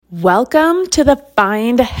Welcome to the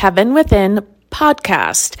Find Heaven Within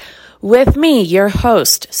podcast with me, your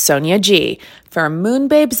host, Sonia G, for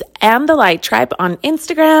Moonbabes and the Light Tribe on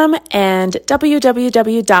Instagram and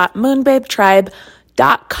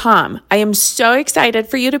www.moonbabetribe.com. I am so excited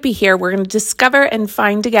for you to be here. We're going to discover and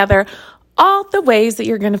find together all the ways that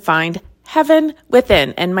you're going to find heaven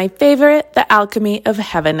within, and my favorite, the alchemy of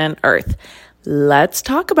heaven and earth. Let's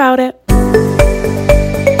talk about it.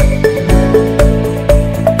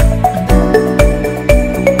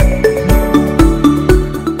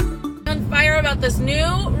 This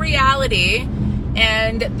new reality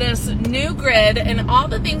and this new grid and all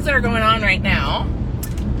the things that are going on right now.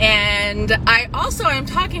 And I also am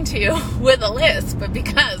talking to you with a list, but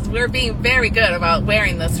because we're being very good about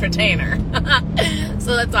wearing this retainer.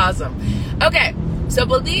 So that's awesome. Okay, so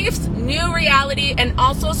beliefs, new reality, and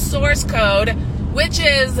also source code, which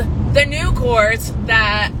is the new course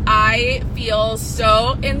that I feel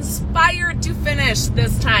so inspired to finish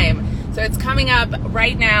this time. So it's coming up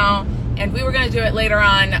right now. And we were going to do it later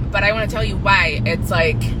on, but I want to tell you why it's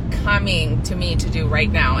like coming to me to do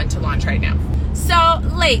right now and to launch right now. So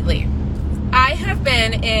lately, I have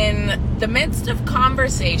been in the midst of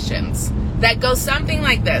conversations that go something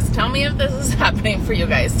like this. Tell me if this is happening for you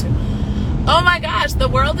guys too. Oh my gosh, the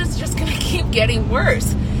world is just going to keep getting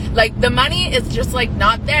worse. Like the money is just like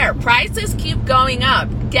not there. Prices keep going up.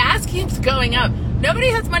 Gas keeps going up. Nobody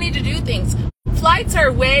has money to do things. Flights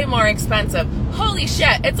are way more expensive. Holy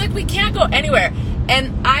shit. It's like we can't go anywhere.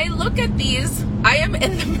 And I look at these, I am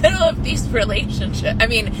in the middle of these relationships.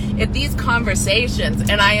 In these conversations.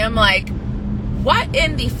 And I am like, what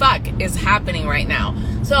in the fuck is happening right now?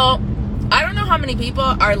 So I don't know how many people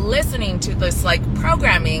are listening to this like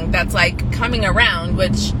programming that's like coming around,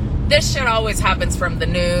 which this shit always happens from the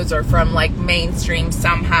news or from like mainstream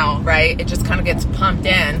somehow, right? It just kind of gets pumped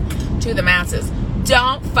in to the masses.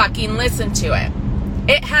 Don't fucking listen to it.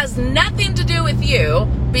 It has nothing to do with you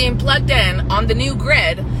being plugged in on the new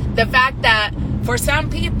grid. The fact that for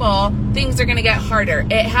some people, things are going to get harder.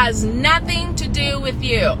 It has nothing to do with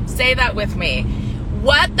you. Say that with me.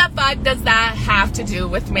 What the fuck does that have to do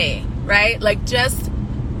with me? Right? Like just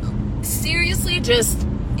seriously,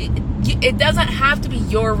 it doesn't have to be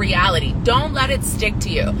your reality. Don't let it stick to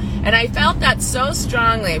you. And I felt that so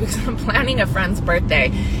strongly because I'm planning a friend's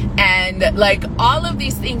birthday. And like all of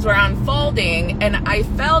these things were unfolding. And I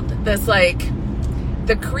felt this like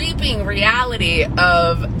the creeping reality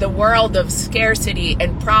of the world of scarcity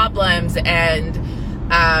and problems and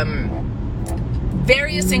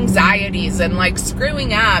various anxieties and like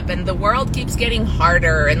screwing up. And the world keeps getting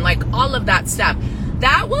harder and like all of that stuff.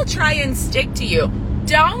 That will try and stick to you.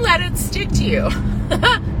 Don't let it stick to you.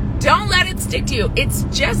 Don't let it stick to you. It's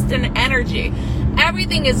just an energy.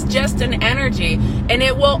 Everything is just an energy, and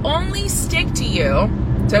it will only stick to you.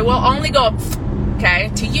 So it will only go, okay,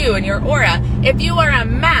 to you and your aura if you are a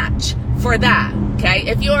match for that, okay?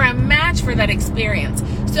 If you are a match for that experience.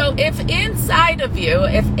 So if inside of you,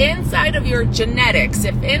 if inside of your genetics,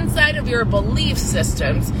 if inside of your belief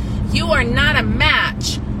systems, you are not a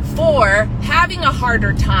match for having a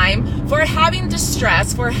harder time, for having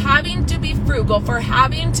distress, for having to be frugal, for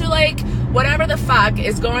having to like whatever the fuck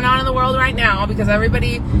is going on in the world right now, because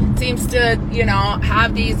everybody seems to,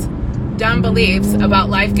 have these dumb beliefs about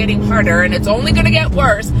life getting harder and it's only going to get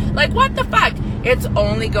worse. Like what the fuck? It's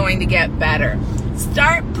only going to get better.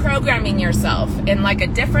 Start programming yourself in like a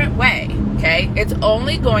different way, okay? It's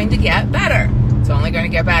only going to get better. It's only going to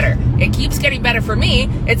get better. It keeps getting better for me.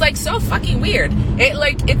 It's like so fucking weird.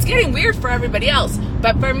 It's getting weird for everybody else.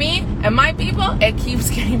 But for me and my people, it keeps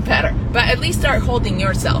getting better. But at least start holding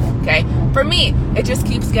yourself, okay? For me, it just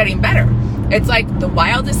keeps getting better. It's like the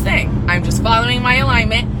wildest thing. I'm just following my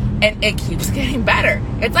alignment and it keeps getting better.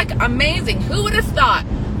 It's like amazing. Who would have thought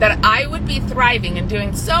that I would be thriving and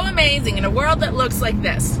doing so amazing in a world that looks like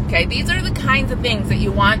this, okay? These are the kinds of things that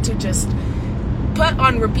you want to just put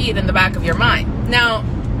on repeat in the back of your mind. Now,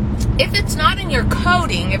 if it's not in your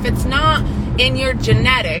coding, if it's not in your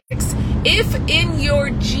genetics, if in your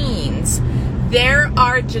genes there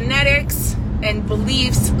are genetics and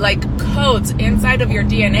beliefs like codes inside of your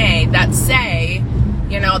DNA that say,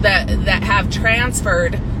 that have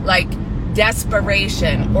transferred like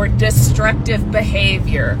desperation or destructive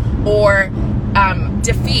behavior or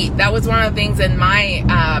defeat. That was one of the things in my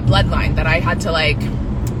bloodline that I had to like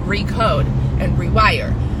recode and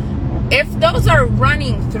rewire. If those are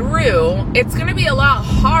running through, it's going to be a lot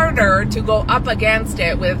harder to go up against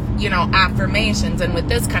it with, affirmations and with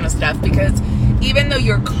this kind of stuff, because even though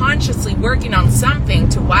you're consciously working on something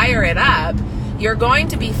to wire it up, you're going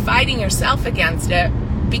to be fighting yourself against it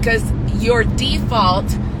because your default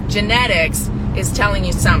genetics is telling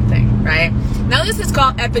you something, right? Now, this is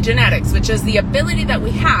called epigenetics, which is the ability that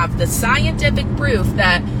we have, the scientific proof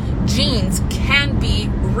that genes can be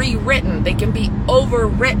rewritten. They can be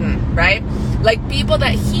overwritten, right? Like people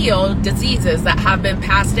that heal diseases that have been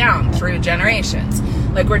passed down through generations.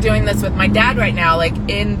 Like we're doing this with my dad right now, like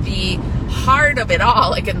in the heart of it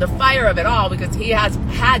all, like in the fire of it all, because he has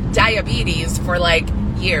had diabetes for like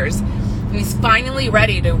years. He's finally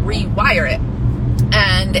ready to rewire it.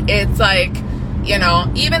 And it's like, you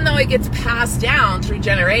know, even though it gets passed down through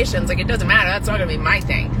generations, like it doesn't matter. That's not going to be my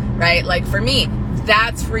thing, right? Like for me,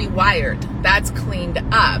 that's rewired. That's cleaned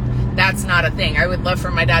up. That's not a thing. I would love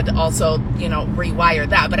for my dad to also, you know, rewire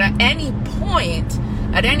that. But at any point,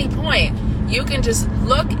 you can just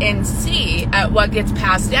look and see at what gets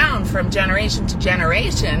passed down from generation to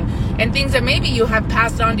generation and things that maybe you have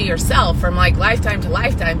passed on to yourself from like lifetime to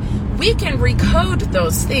lifetime. We can recode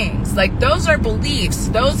those things. Like those are beliefs.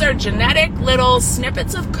 Those are genetic little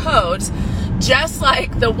snippets of codes, just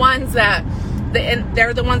like the ones that,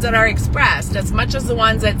 they're the ones that are expressed as much as the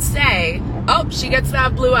ones that say, oh, she gets to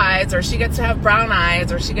have blue eyes, or she gets to have brown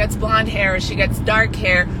eyes, or she gets blonde hair, or she gets dark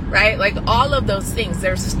hair, right? Like all of those things.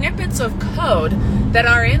 There's snippets of code that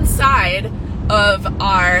are inside of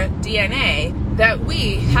our DNA that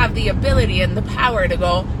we have the ability and the power to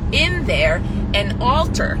go in there and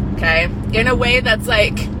alter, okay? In a way that's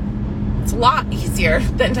like, it's a lot easier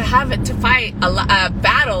than to have it to fight a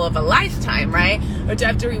battle of a lifetime, right? Or to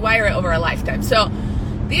have to rewire it over a lifetime. So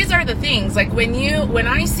these are the things, like when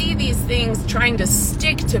I see these things trying to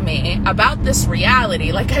stick to me about this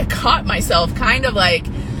reality, like I caught myself kind of like,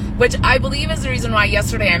 which I believe is the reason why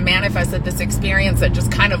yesterday I manifested this experience that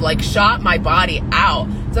just kind of like shot my body out.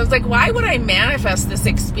 So I was like, why would I manifest this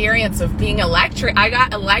experience of being I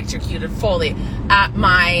got electrocuted fully at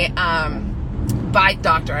my bite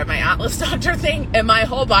doctor, at my Atlas doctor thing, and my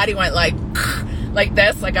whole body went like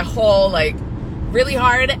this, like a whole, like really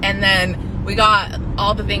hard, and then we got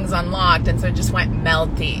all the things unlocked, and so it just went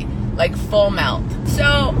melty, like full melt.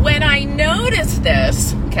 So when I noticed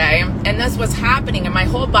this, okay, and this was happening, and my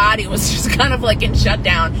whole body was just kind of like in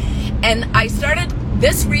shutdown, and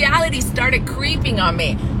this reality started creeping on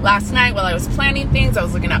me. Last night while I was planning things, I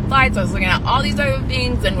was looking at flights, I was looking at all these other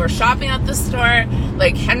things, and we're shopping at the store,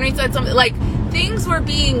 like Henry said something, like things were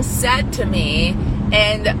being said to me,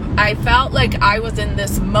 and I felt like I was in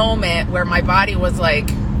this moment where my body was like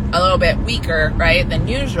a little bit weaker, right, than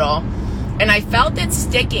usual. And I felt it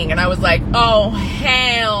sticking, and I was like, oh,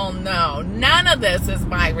 hell no. None of this is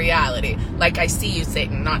my reality. Like, I see you,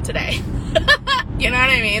 Satan, not today. You know what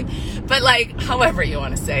I mean? But, like, however you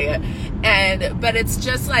want to say it. But it's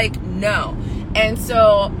just like, no. And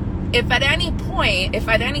so, if at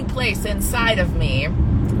any place inside of me,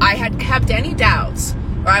 I had kept any doubts,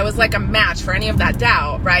 or I was like a match for any of that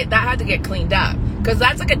doubt, right, that had to get cleaned up. Because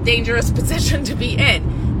that's like a dangerous position to be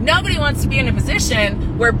in. Nobody wants to be in a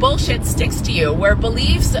position where bullshit sticks to you, where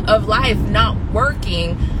beliefs of life not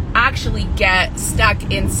working actually get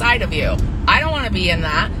stuck inside of you. I don't want to be in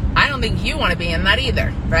that. I don't think you want to be in that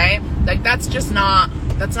either, right? Like that's not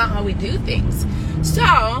how we do things. So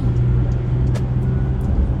I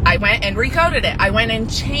went and recoded it. I went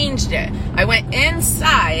and changed it. I went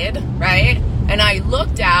inside, right? And I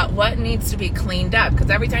looked at what needs to be cleaned up, because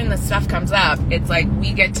every time this stuff comes up, it's like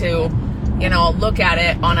we get to, you know, look at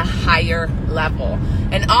it on a higher level.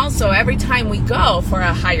 And also every time we go for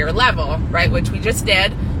a higher level, right, which we just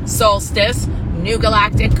did, solstice, new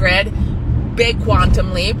galactic grid, big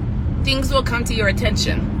quantum leap, things will come to your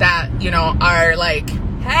attention that, you know, are like,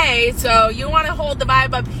 hey, so you want to hold the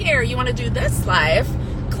vibe up here, you want to do this life,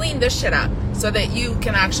 clean this shit up so that you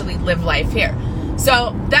can actually live life here.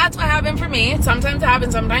 So that's what happened for me. Sometimes it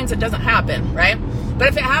happens, sometimes it doesn't happen, right? But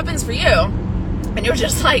if it happens for you, and you're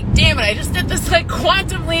just like, damn it, I just did this like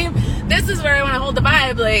quantum leap, this is where I want to hold the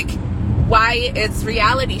vibe, like, why is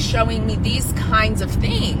reality showing me these kinds of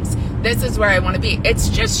things? This is where I want to be. It's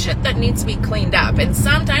just shit that needs to be cleaned up. And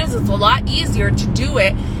sometimes it's a lot easier to do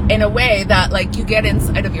it in a way that like you get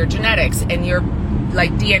inside of your genetics and your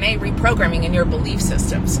like DNA reprogramming in your belief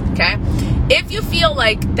systems, okay? If you feel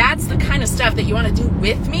like that's the kind of stuff that you want to do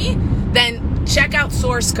with me, then check out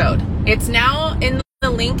Source Code. It's now in the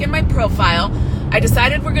link in my profile. I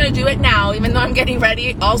decided we're going to do it now, even though I'm getting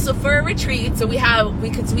ready also for a retreat. So we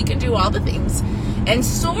can do all the things. And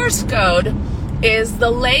Source Code is the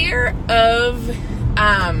layer of,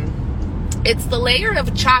 it's the layer of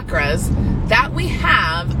chakras that we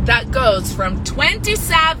have that goes from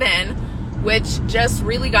 27, which just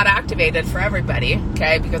really got activated for everybody,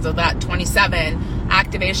 okay, because of that 27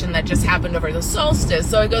 activation that just happened over the solstice.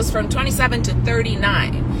 So it goes from 27 to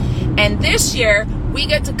 39. And this year, we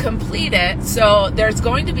get to complete it. So there's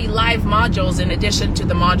going to be live modules in addition to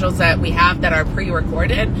the modules that we have that are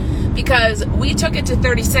pre-recorded, because we took it to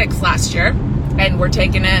 36 last year and we're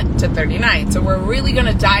taking it to 39. So we're really going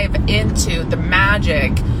to dive into the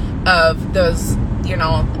magic of those,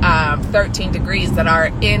 13 degrees that are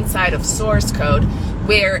inside of source code,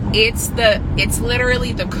 where it's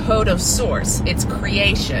literally the code of source. It's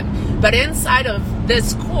creation. But inside of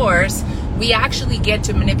this course, we actually get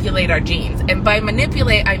to manipulate our genes. And by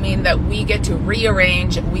manipulate, I mean that we get to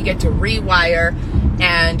rearrange, we get to rewire,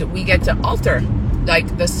 and we get to alter,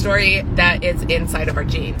 like, the story that is inside of our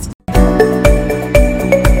genes.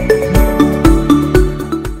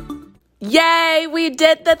 Yay, we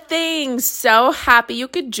did the thing. So happy you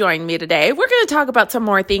could join me today. We're going to talk about some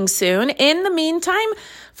more things soon. In the meantime,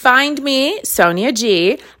 find me, Sonia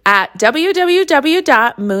G, at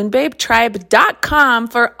www.moonbabetribe.com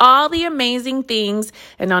for all the amazing things,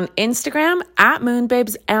 and on Instagram at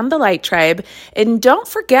Moonbabes and the Light Tribe. And don't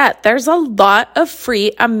forget, there's a lot of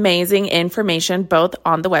free, amazing information both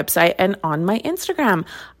on the website and on my Instagram.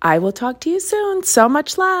 I will talk to you soon. So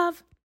much love.